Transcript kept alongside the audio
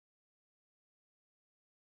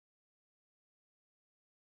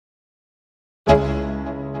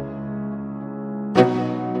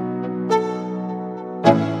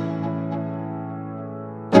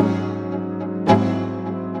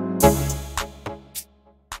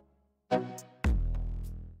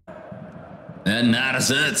And that is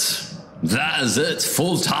it. That is it.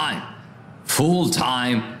 Full time. Full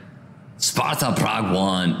time. Sparta Prague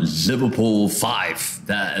 1, Liverpool 5.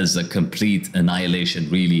 That is a complete annihilation,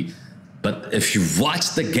 really. But if you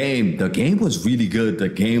watch the game was really good. The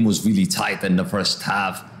game was really tight in the first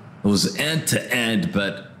half. It was end to end,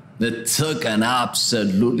 but it took an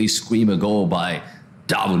absolutely screamer goal by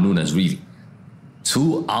Darwin Nunez, really.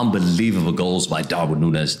 Two unbelievable goals by Darwin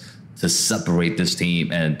Nunez to separate this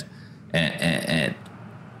team. And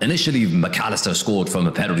initially, Mac Allister scored from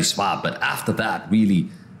a penalty spot, but after that, really,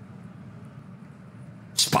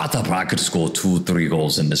 Sparta Prague could score 2-3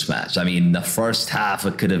 goals in this match. I mean, the first half,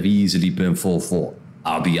 it could have easily been 4-4.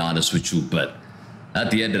 I'll be honest with you, but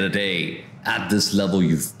at the end of the day, at this level,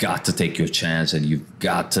 you've got to take your chance and you've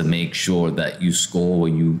got to make sure that you score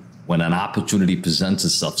when an opportunity presents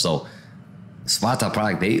itself. So Sparta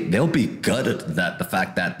Prague, they'll be gutted that the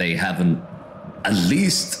fact that they haven't at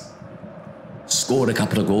least scored a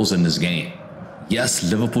couple of goals in this game. Yes,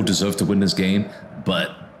 Liverpool deserved to win this game,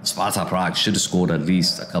 but Sparta Prague should have scored at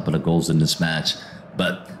least a couple of goals in this match.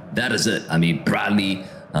 But that is it. I mean, Bradley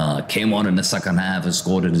came on in the second half and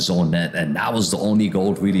scored in his own net, and that was the only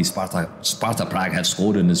goal really Sparta Prague had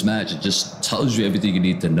scored in this match. It just tells you everything you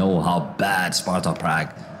need to know how bad Sparta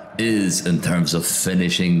Prague is in terms of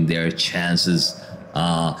finishing their chances.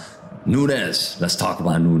 Nunez, let's talk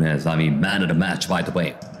about Nunez. I mean, man of the match, by the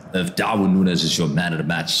way. If Darwin Nunez is your man of the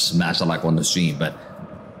match, smash it like on the stream, but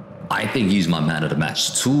I think he's my man of the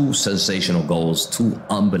match. Two sensational goals, two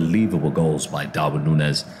unbelievable goals by Darwin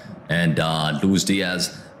Nunez. And Luis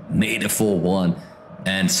Diaz made it 4-1.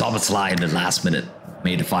 And Szoboszlai in the last minute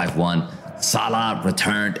made it 5-1. Salah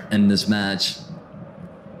returned in this match.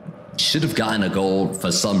 Should have gotten a goal.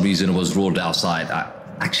 For some reason, it was ruled outside.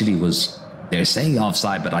 They're saying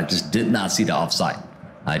offside, but I just did not see the offside.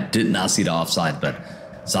 I did not see the offside, but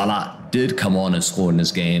Salah did come on and score in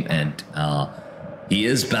this game. And he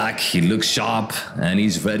is back. He looks sharp, and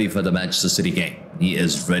he's ready for the Manchester City game. He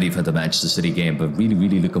is ready for the Manchester City game, but really,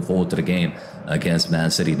 really looking forward to the game against Man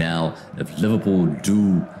City. Now, if Liverpool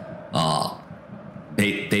do,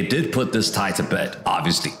 they did put this tie to bed,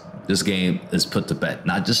 obviously. This game is put to bed.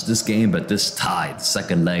 Not just this game, but this tie, the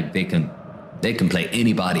second leg, they can play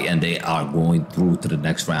anybody, and they are going through to the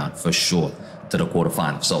next round for sure, to the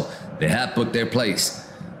quarterfinals. So they have booked their place,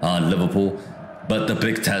 Liverpool. But the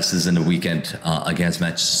big test is in the weekend against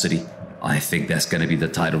Manchester City. I think that's going to be the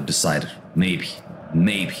title decider. Maybe.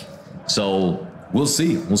 So we'll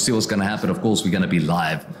see. We'll see what's going to happen. Of course, we're going to be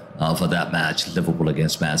live for that match, Liverpool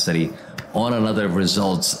against Man City. On another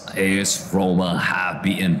results, AS Roma have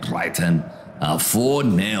beaten Brighton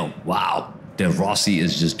 4-0. Wow. De Rossi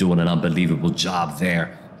is just doing an unbelievable job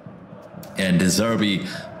there. And De Zerbi,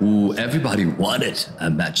 who everybody wanted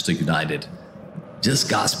at Manchester United, just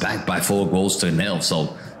got spanked by 4-0.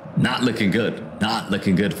 So not looking good. Not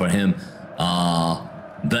looking good for him.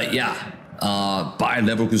 But yeah, Bayern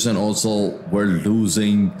Leverkusen also were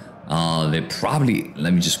losing. They probably,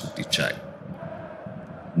 let me just quickly check.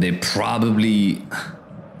 They probably,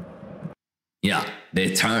 yeah,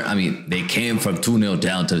 they came from 2-0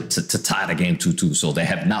 down to tie the game 2-2. So they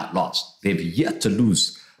have not lost. They've yet to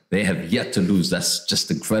lose. That's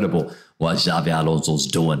just incredible what Xabi Alonso's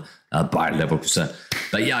doing at Bayern Leverkusen.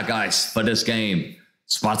 But yeah, guys, for this game,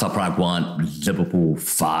 Sparta Prague 1, Liverpool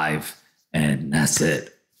 5, and that's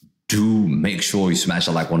it. Do make sure you smash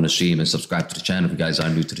a like on the stream and subscribe to the channel if you guys are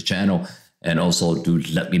new to the channel. And also do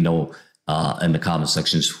let me know in the comment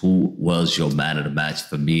sections who was your man of the match.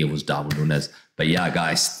 For me, it was Darwin Nunez. But yeah,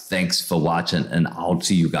 guys, thanks for watching, and I'll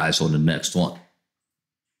see you guys on the next one.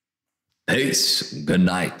 Peace. Good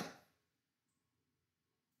night.